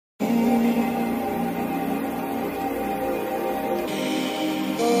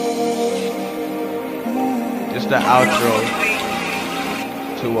the outro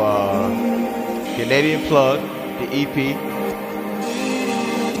to Canadian Plug, the EP.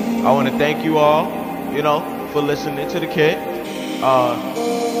 I want to thank you all, you know, for listening to the kid.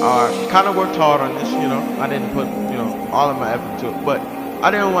 I kind of worked hard on this, you know. I didn't put, you know, all of my effort to it, but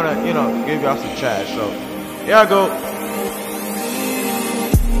I didn't want to, you know, give y'all some trash. So here I go.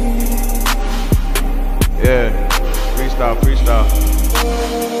 Yeah, freestyle.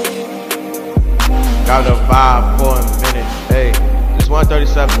 Got the vibe for a minute. Hey, it's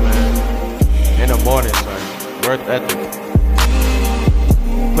 1:37, man. In the morning, son. Worth ethic.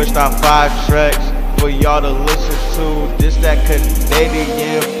 Pushed out 5 tracks for y'all to listen to. This that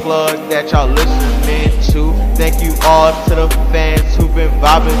Canadian Plug that y'all listening to. Thank you all to the fans who've been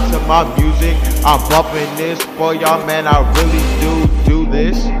vibing to my music. I'm bumping this for y'all, man. I really do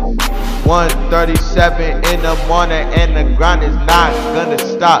this. 1:37 in the morning and the grind is not gonna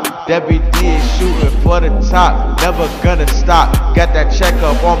stop. DevyD is shooting for the top, never gonna stop. Got that check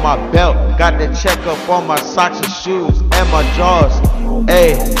up on my belt, got that check up on my socks and shoes and my drawers.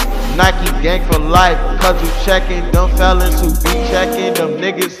 Ayy, Nike gang for life, cause we checking them fellas who be checking them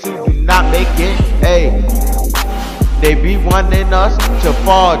niggas who do not make it. Ayy, they be wanting us to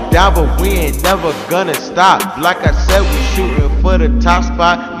fall down, but we ain't never gonna stop. Like I said, we shooting for the top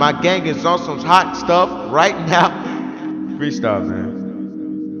spot. My gang is on some hot stuff right now. Freestyle, man.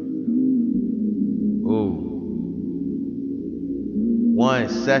 Ooh. One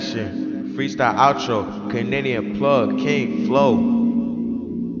session. Freestyle outro. Canadian Plug. King Flow.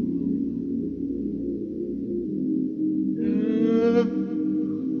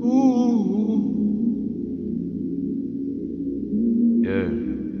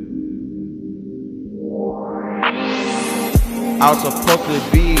 I was supposed to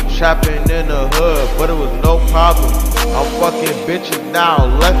be trapping in the hood, but it was no problem. I'm fucking bitches now,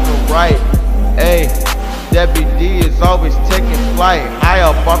 left and right. Ayy, DevyD is always taking flight, high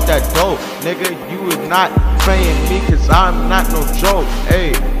up off that dope. Nigga, you is not playing me, cause I'm not no joke.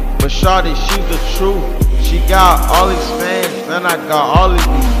 Ayy, but shawty, she's the truth. She got all these fans, and I got all of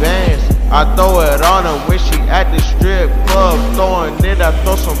these bands. I throw it on her when she at the strip club, throwing it, I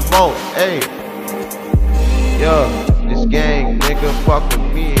throw some more. Ayy, yeah. This gang, nigga, fuck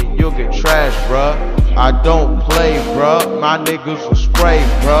with me and you'll get trashed, bruh. I don't play, bruh. My niggas will spray,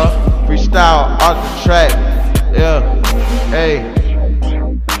 bruh. Freestyle off the track, yeah. Hey.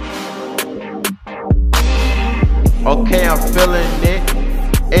 Okay, I'm feeling it.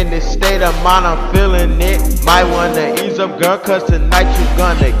 In this state of mind, I'm feeling it. Might wanna ease up, girl, cause tonight you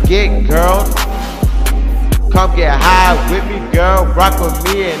gonna get, girl. Come get high with me, girl. Rock with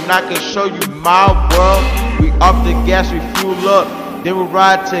me and I can show you my world. We off the gas, we fuel up. Then we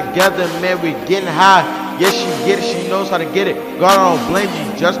ride together, man, we getting high. Yes, she get it, she knows how to get it. God, I don't blame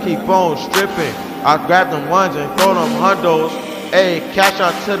you, just keep on stripping. I grab them ones and throw them hundos. Hey, cash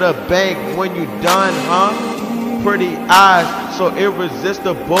out to the bank when you done, huh? Pretty eyes, so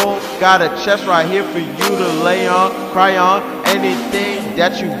irresistible. Got a chest right here for you to lay on, cry on. Anything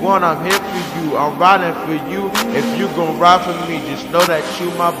that you want, I'm here for you. I'm riding for you. If you gon' ride for me, just know that you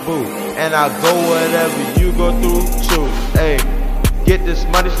my boo. And I'll go whatever you go through too. Hey, get this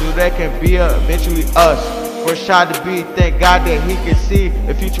money so that can be eventually us. First shot to be, thank God that he can see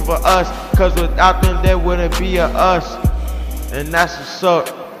the future for us. Cause without them, there wouldn't be a us. And that's what's up.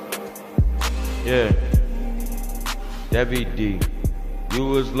 Yeah. DevyD, you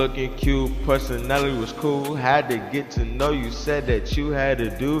was looking cute, personality was cool. Had to get to know you, said that you had a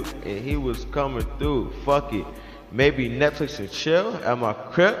dude, and he was coming through. Fuck it, maybe Netflix and chill at my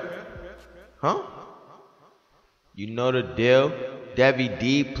crib, huh? You know the deal.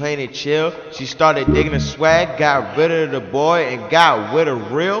 DevyD playing it chill. She started digging the swag, got rid of the boy, and got with a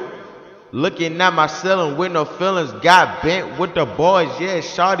real. Looking at my ceiling with no feelings, got bent with the boys. Yeah,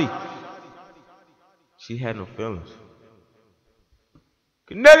 shawty. She had no feelings.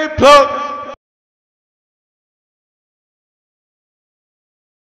 Canadian Plug.